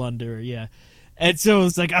total undoer, yeah. And so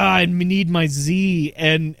it's like, I need my Z,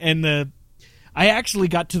 and I actually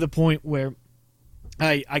got to the point where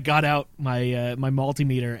I got out my my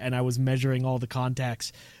multimeter, and I was measuring all the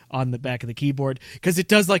contacts on the back of the keyboard, because it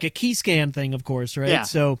does like a key scan thing, of course, right? Yeah.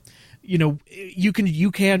 So, you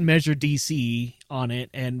can measure DC on it,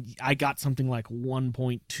 and I got something like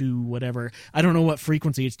 1.2 whatever. I don't know what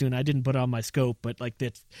frequency it's doing. I didn't put it on my scope, but like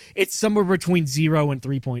it's somewhere between 0 and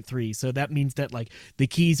 3.3. So that means that like the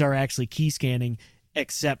keys are actually key scanning,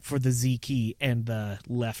 except for the Z key and the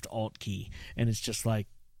left Alt key, and it's just like,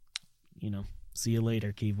 see you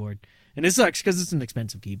later, keyboard. And it sucks because it's an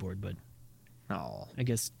expensive keyboard, but I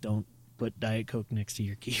guess don't put Diet Coke next to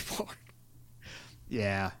your keyboard.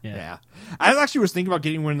 Yeah. I actually was thinking about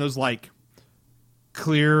getting one of those like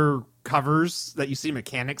clear covers that you see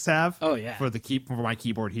mechanics have. Oh yeah, for my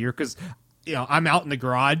keyboard here, because I'm out in the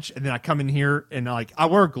garage, and then I come in here and like I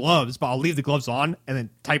wear gloves, but I'll leave the gloves on and then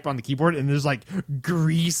type on the keyboard, and there's like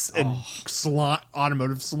grease and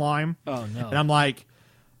automotive slime. Oh no! And I'm like,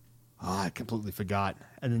 I completely forgot.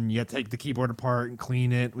 And then you have to take the keyboard apart and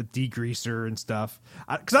clean it with degreaser and stuff.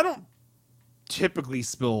 Because I don't typically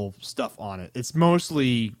spill stuff on it. It's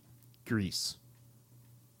mostly grease.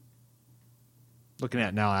 Looking at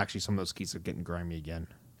it now, actually, some of those keys are getting grimy again.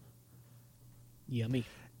 Yummy.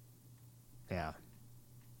 Yeah.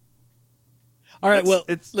 All right,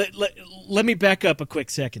 let me back up a quick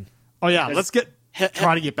second. Oh, yeah, let's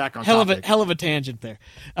try to get back on topic. Hell of a tangent there.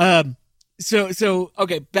 So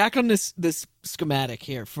okay, back on this schematic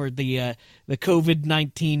here for the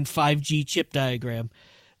COVID-19 5G chip diagram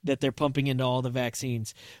that they're pumping into all the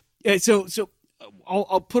vaccines. So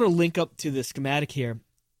I'll put a link up to the schematic here.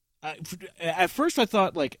 At first I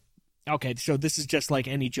thought, like, okay, so this is just like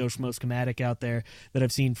any Joe Schmo schematic out there that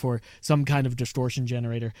I've seen for some kind of distortion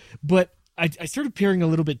generator. But I started peering a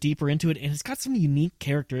little bit deeper into it, and it's got some unique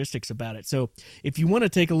characteristics about it. So if you want to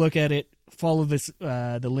take a look at it, follow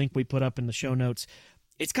the link we put up in the show notes.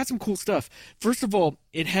 It's got some cool stuff. First of all,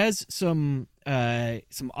 it has some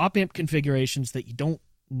op-amp configurations that you don't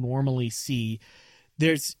normally see.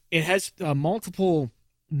 It has multiple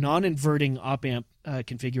non-inverting op-amp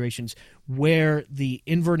configurations where the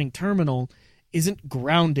inverting terminal isn't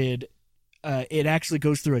grounded. It actually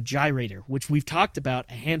goes through a gyrator, which we've talked about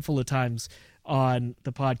a handful of times on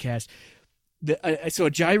the podcast. So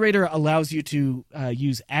a gyrator allows you to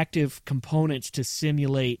use active components to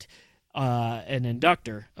simulate an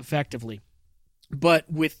inductor effectively.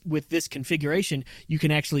 But with this configuration, you can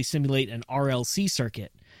actually simulate an RLC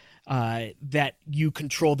circuit that you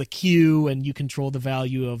control the Q and you control the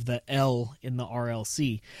value of the L in the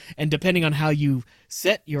RLC. And depending on how you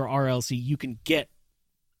set your RLC, you can get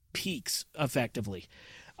peaks effectively.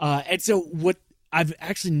 And so what I've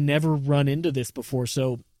actually never run into this before.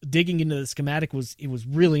 So digging into the schematic was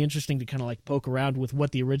really interesting to kind of like poke around with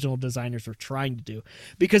what the original designers were trying to do.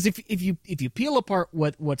 Because if you peel apart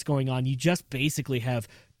what's going on, you just basically have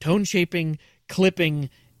tone shaping, clipping,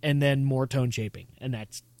 and then more tone shaping. And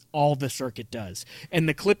that's all the circuit does. And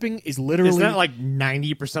the clipping is literally... Isn't that like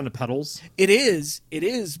 90% of pedals? It is,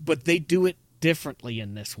 but they do it differently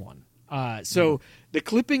in this one. So the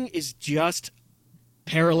clipping is just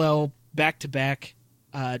parallel back-to-back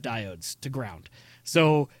diodes to ground.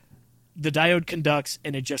 So the diode conducts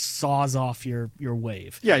and it just saws off your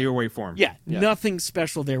wave. Yeah, your waveform. Yeah, nothing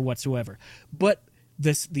special there whatsoever. But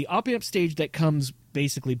the op-amp stage that comes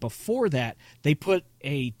basically before that, they put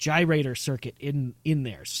a gyrator circuit in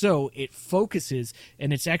there. So it focuses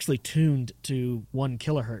and it's actually tuned to 1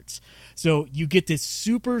 kilohertz. So you get this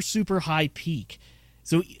super, super high peak.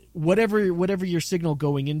 So whatever your signal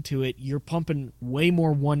going into it, you're pumping way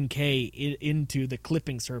more 1K into the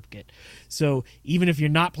clipping circuit. So even if you're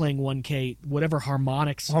not playing 1K, whatever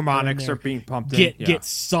harmonics are being pumped get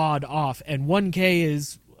sawed off, and 1K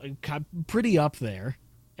is pretty up there.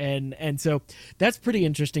 And so that's pretty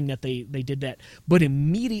interesting that they did that. But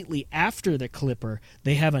immediately after the clipper,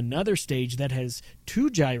 they have another stage that has 2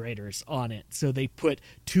 gyrators on it. So they put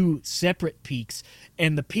 2 separate peaks,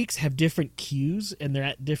 and the peaks have different Qs, and they're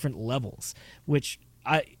at different levels, which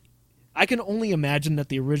I can only imagine that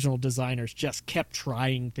the original designers just kept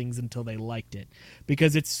trying things until they liked it,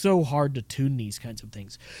 because it's so hard to tune these kinds of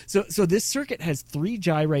things. So this circuit has 3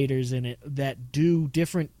 gyrators in it that do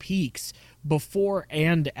different peaks before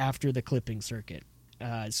and after the clipping circuit.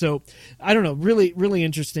 So I don't know, really, really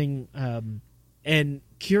interesting, and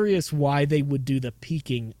curious why they would do the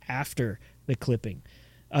peaking after the clipping,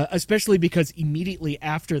 especially because immediately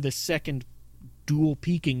after the second dual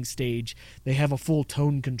peaking stage, they have a full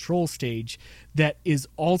tone control stage that is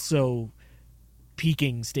also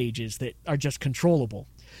peaking stages that are just controllable.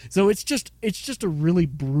 So it's just a really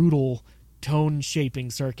brutal tone shaping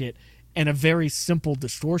circuit and a very simple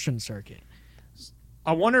distortion circuit.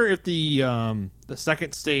 I wonder if the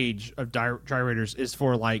second stage of gyrators is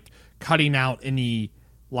for like cutting out any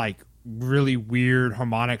like really weird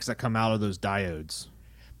harmonics that come out of those diodes.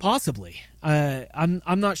 Possibly. I'm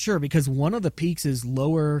not sure, because one of the peaks is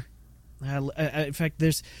lower. In fact,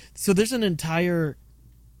 there's an entire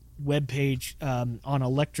webpage on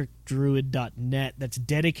electricdruid.net that's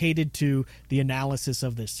dedicated to the analysis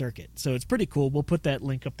of this circuit. So it's pretty cool. We'll put that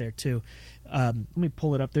link up there too. Let me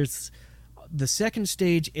pull it up. There's the second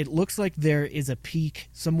stage. It looks like there is a peak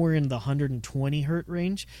somewhere in the 120 hertz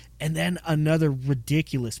range, and then another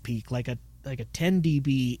ridiculous peak, like a 10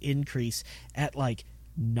 dB increase at like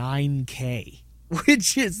 9K,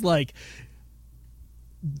 which is like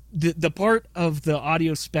the part of the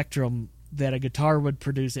audio spectrum that a guitar would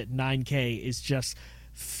produce at 9K is just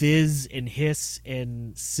fizz and hiss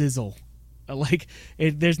and sizzle.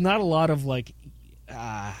 There's not a lot of like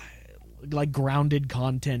grounded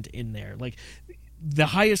content in there. Like the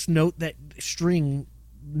highest string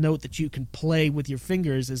note that you can play with your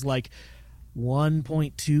fingers is like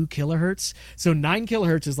 1.2 kilohertz. So 9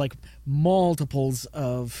 kilohertz is like multiples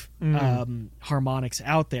of harmonics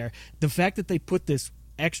out there. The fact that they put this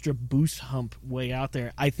extra boost hump way out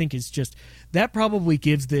there, I think is just, that probably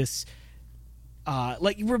gives this,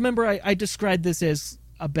 like, remember I described this as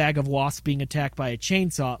a bag of wasps being attacked by a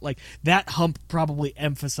chainsaw. Like, that hump probably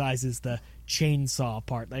emphasizes the chainsaw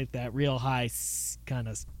part, like that real high kind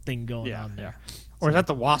of thing going on there. Or is that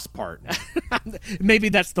the wasp part? Maybe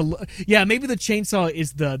that's maybe the chainsaw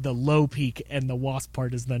is the low peak and the wasp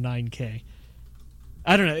part is the 9K.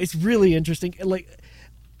 I don't know. It's really interesting. Like,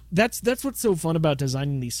 that's what's so fun about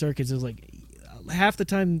designing these circuits, is like half the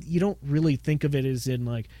time you don't really think of it as in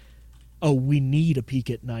like, oh, we need a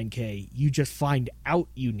peak at 9K. You just find out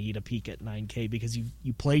you need a peak at 9K because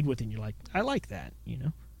you played with it and you're like, I like that, you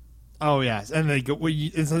know? Oh, yes. And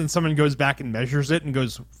then someone goes back and measures it and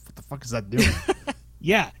goes, what the fuck is that doing?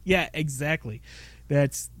 Yeah, exactly.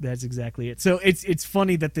 That's exactly it. So it's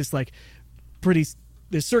funny that this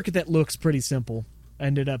this circuit that looks pretty simple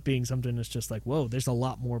ended up being something that's just like, whoa, there's a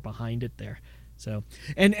lot more behind it there. So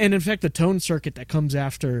and in fact, the tone circuit that comes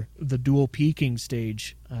after the dual peaking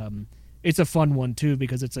stage, it's a fun one too,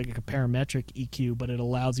 because it's like a parametric EQ, but it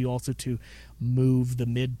allows you also to move the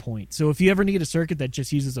midpoint. So if you ever need a circuit that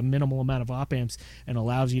just uses a minimal amount of op amps and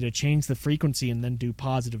allows you to change the frequency and then do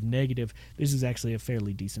positive, negative, this is actually a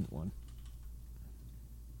fairly decent one.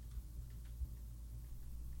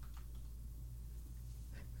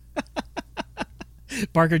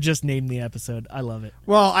 Parker just named the episode. I love it.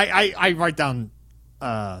 Well, I write down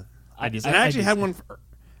ideas. And I actually had one for,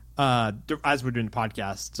 as we're doing the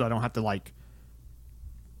podcast, so I don't have to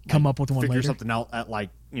come up with one figure later. something out at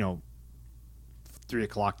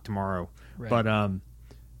 3:00 tomorrow. Right. But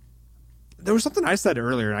there was something I said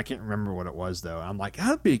earlier, and I can't remember what it was though. I'm like,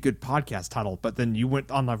 that'd be a good podcast title. But then you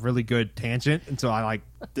went on a really good tangent, and so I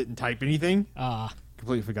didn't type anything.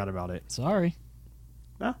 Completely forgot about it. Sorry.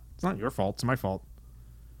 No, it's not your fault. It's my fault.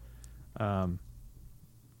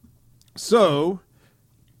 So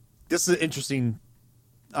this is interesting.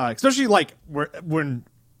 Especially when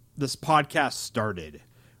this podcast started,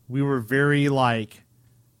 we were very what's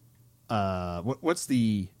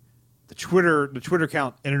the Twitter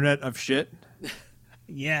account, Internet of Shit.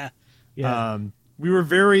 Yeah. We were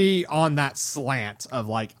very on that slant of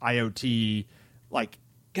IoT, God,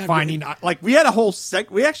 finding we had a whole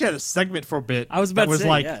we actually had a segment for a bit. I was about to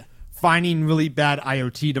say, finding really bad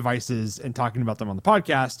IoT devices and talking about them on the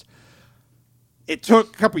podcast. It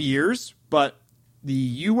took a couple years, but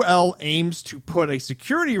the UL aims to put a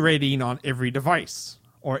security rating on every device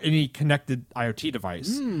or any connected IoT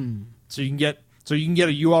device. So you can get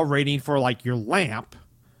a UL rating for your lamp,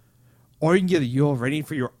 or you can get a UL rating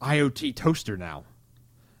for your IoT toaster now.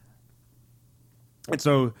 And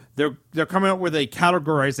so they're coming up with a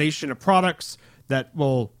categorization of products that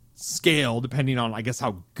will scale depending on, I guess,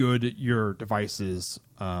 how good your device is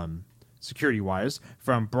security-wise,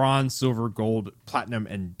 from bronze, silver, gold, platinum,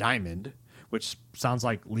 and diamond, which sounds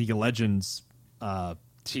like League of Legends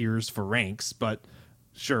tiers for ranks, but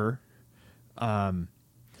sure.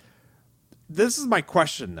 This is my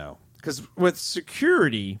question, though, because with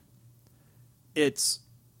security, it's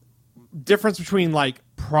difference between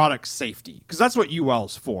product safety, because that's what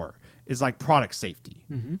UL's for, is product safety,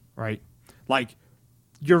 right?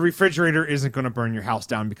 Your refrigerator isn't going to burn your house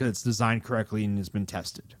down because it's designed correctly and has been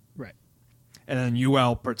tested. Right. And then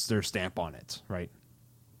UL puts their stamp on it, right?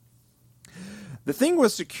 The thing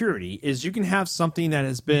with security is you can have something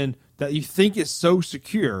that you think is so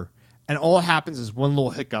secure, and all it happens is one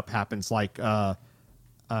little hiccup happens, what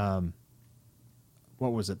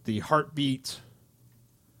was it? The heartbeat,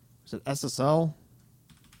 was it SSL?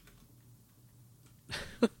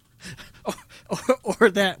 Or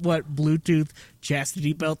that Bluetooth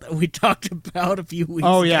chastity belt that we talked about a few weeks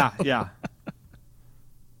ago. Oh yeah.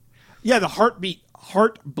 Yeah, the heart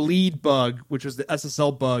bleed bug, which was the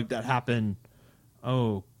SSL bug that happened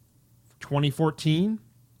 2014.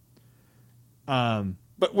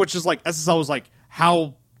 But which is SSL was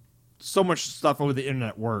how so much stuff over the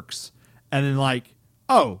internet works, and then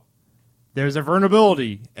there's a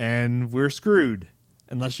vulnerability and we're screwed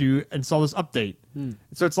unless you install this update.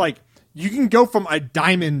 So it's you can go from a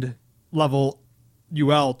diamond level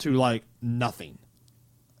UL to nothing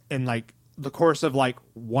in the course of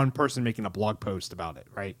one person making a blog post about it,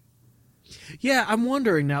 right? Yeah, I'm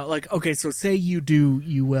wondering now, okay, so say you do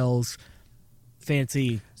UL's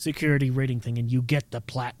fancy security rating thing and you get the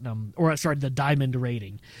the diamond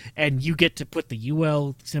rating, and you get to put the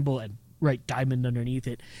UL symbol and write diamond underneath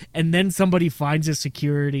it, and then somebody finds a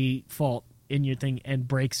security fault in your thing and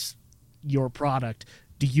breaks your product.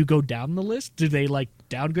 do you go down the list? Do they like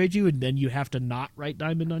downgrade you and then you have to not write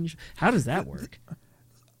diamond on your? How does that work?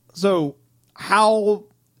 So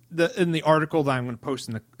in the article that I'm going to post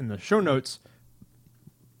in the show notes,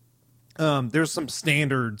 there's some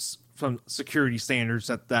standards, some security standards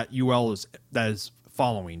that UL is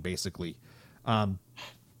following basically.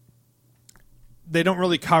 They don't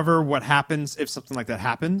really cover what happens if something like that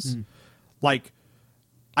happens. Like,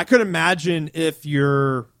 I could imagine if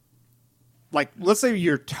let's say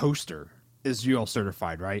your toaster is UL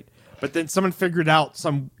certified, right? But then someone figured out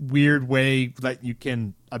some weird way that you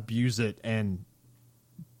can abuse it and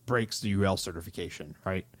breaks the UL certification,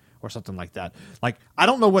 right? Or something like that. Like, I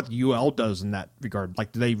don't know what UL does in that regard.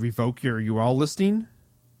 Like, do they revoke your UL listing?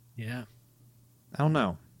 Yeah. I don't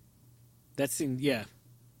know. That seems, yeah.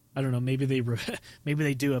 I don't know. Maybe they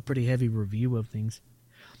do a pretty heavy review of things.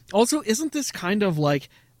 Also, isn't this kind of like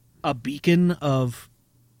a beacon of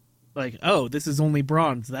like, oh, this is only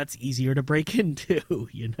bronze. That's easier to break into,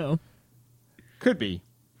 you know? Could be.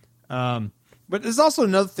 But there's also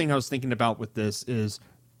another thing I was thinking about with this is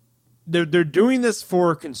they're doing this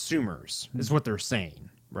for consumers, is what they're saying,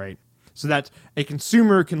 right? So that a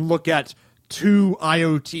consumer can look at two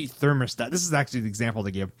IoT thermostats. This is actually the example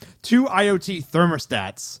they give. Two IoT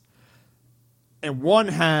thermostats, and one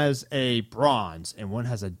has a bronze and one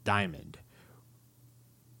has a diamond.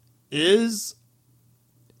 This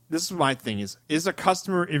is my thing, is a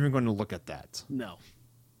customer even going to look at that? No.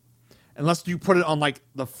 Unless you put it on like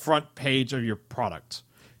the front page of your product.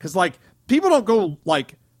 Because like people don't go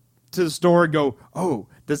like to the store and go, oh,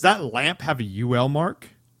 does that lamp have a UL mark?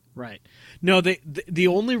 Right. No, the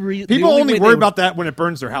only reason people only worry about that when it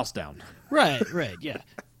burns their house down. Right, yeah.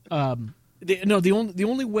 The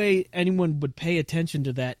only way anyone would pay attention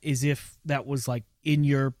to that is if that was like in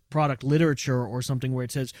your product literature or something where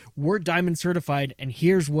it says we're diamond certified and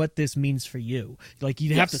here's what this means for you. Like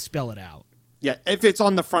you'd have to spell it out. Yeah, if it's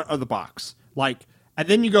on the front of the box, like, and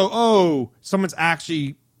then you go, oh, someone's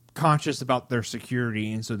actually conscious about their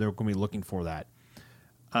security, and so they're going to be looking for that.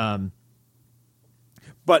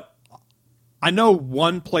 But I know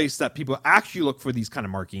one place that people actually look for these kind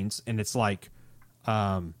of markings, and it's like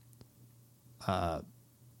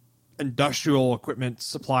industrial equipment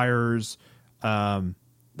suppliers, that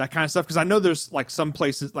kind of stuff. Because I know there's like some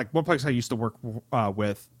places, like one place I used to work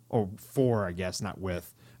with, or for, I guess, not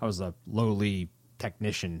with. I was a lowly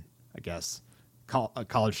technician, I guess, a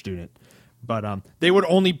college student. But they would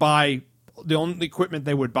only buy, the only equipment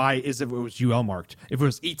they would buy is if it was UL marked. If it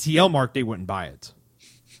was ETL marked, they wouldn't buy it.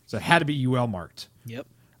 So it had to be UL marked. Yep.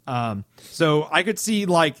 So I could see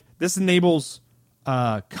like this enables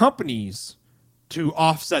companies to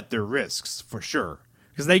offset their risks for sure.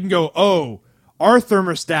 Because they can go, oh, our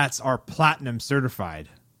thermostats are platinum certified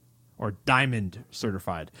or diamond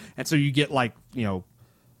certified. And so you get like,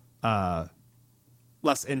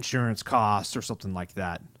 less insurance costs or something like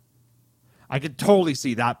that. I could totally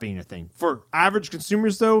see that being a thing. For average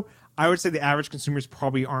consumers, though, I would say the average consumers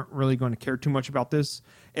probably aren't really going to care too much about this.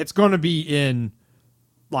 It's going to be in,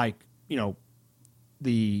 like,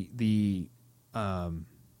 the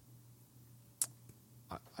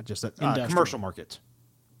commercial market.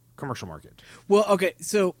 Commercial market. Well, okay,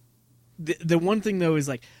 so the one thing though is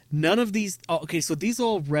like none of these. Okay, so these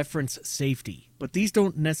all reference safety, but these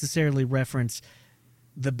don't necessarily reference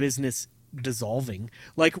the business dissolving.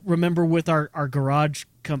 Like remember with our garage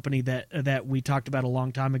company that we talked about a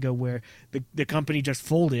long time ago, where the company just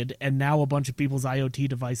folded and now a bunch of people's IoT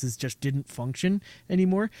devices just didn't function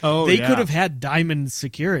anymore. Oh, they could have had diamond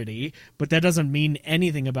security, but that doesn't mean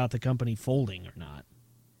anything about the company folding or not.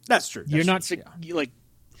 That's true. You're not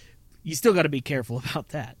you still got to be careful about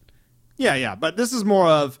that. Yeah, but this is more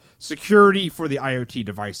of security for the IoT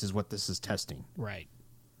device is what this is testing. Right.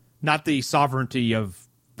 Not the sovereignty of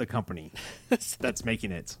the company that's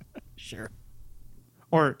making it. Sure.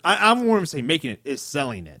 Or I won't even say making it, is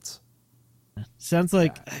selling it. Sounds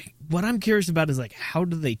like what I'm curious about is like, how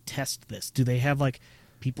do they test this? Do they have like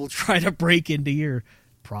people try to break into your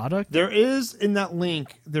product? There is in that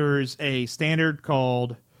link, there's a standard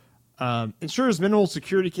called ensures minimal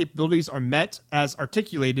security capabilities are met as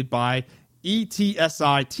articulated by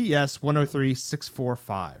ETSI TS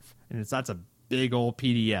 103645. And that's a big old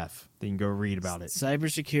PDF. Then you can go read about it.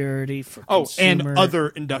 Cybersecurity for consumer. And other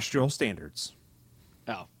industrial standards.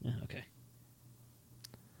 Oh, yeah, okay.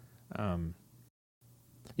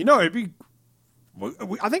 It'd be.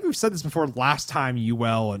 I think we've said this before. Last time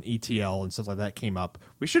UL and ETL and stuff like that came up,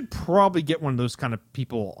 we should probably get one of those kind of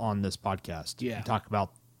people on this podcast. Yeah, and talk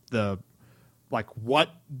about what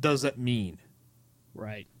does it mean?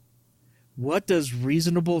 Right. What does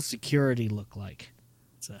reasonable security look like?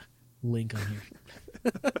 It's a link on here.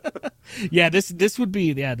 Yeah, this would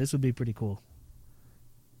be pretty cool.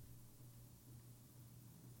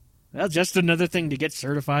 Well, just another thing to get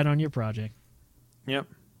certified on your project. Yep.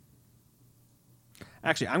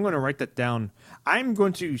 Actually, I'm going to write that down. I'm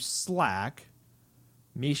going to Slack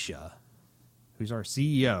Misha, who's our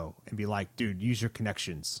CEO, and be like, dude, use your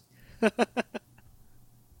connections.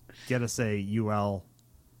 Get us a UL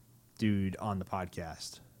dude on the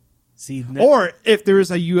podcast. See, Or if there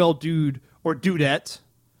is a UL dude or dudette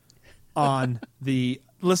on the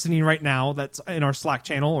listening right now that's in our Slack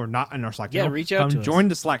channel or not in our Slack channel, reach out to us. Join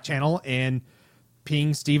the Slack channel and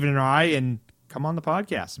ping Steven and I and come on the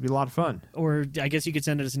podcast. It'd be a lot of fun. Or I guess you could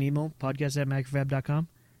send us an email, podcast@macrofab.com.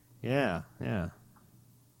 Yeah, yeah.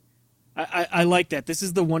 I like that. This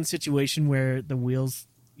is the one situation where the wheels,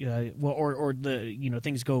 or the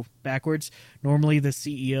things go backwards. Normally, the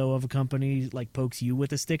CEO of a company like pokes you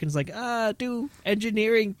with a stick and is like, do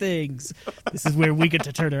engineering things. This is where we get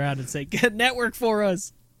to turn around and say, get network for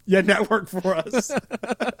us. Yeah, network for us.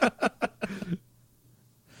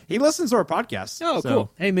 He listens to our podcast. Oh, so.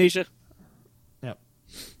 cool. Hey, Misha. Yep.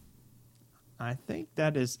 I think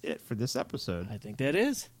that is it for this episode. I think that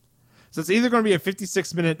is. So it's either going to be a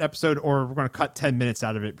 56-minute episode or we're going to cut 10 minutes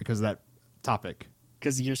out of it because of that topic.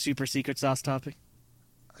 Because of your super secret sauce topic?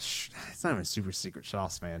 It's not even a super secret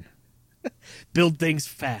sauce, man. Build things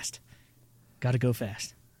fast. Got to go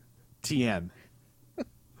fast. TM.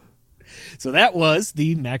 So that was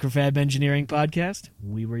the Macrofab Engineering Podcast.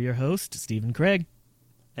 We were your host, Stephen Craig.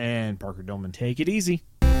 And Parker Dillman. Take it easy.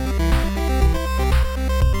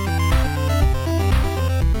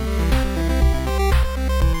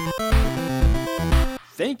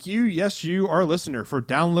 Thank you, yes, you, our listener, for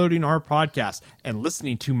downloading our podcast and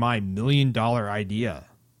listening to my $1 million idea.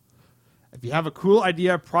 If you have a cool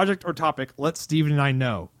idea, project, or topic, let Steven and I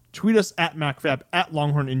know. Tweet us at MacFab, at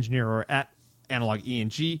Longhorn Engineer, or at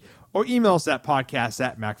AnalogENG, or email us at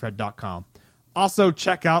podcast@macfab.com. Also,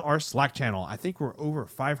 check out our Slack channel. I think we're over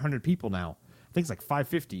 500 people now. I think it's like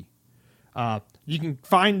 550. You can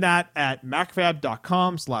find that at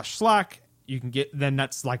macfab.com/Slack. You can get, then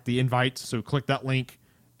that's like the invite. So click that link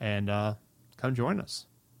and come join us.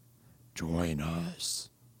 Join us.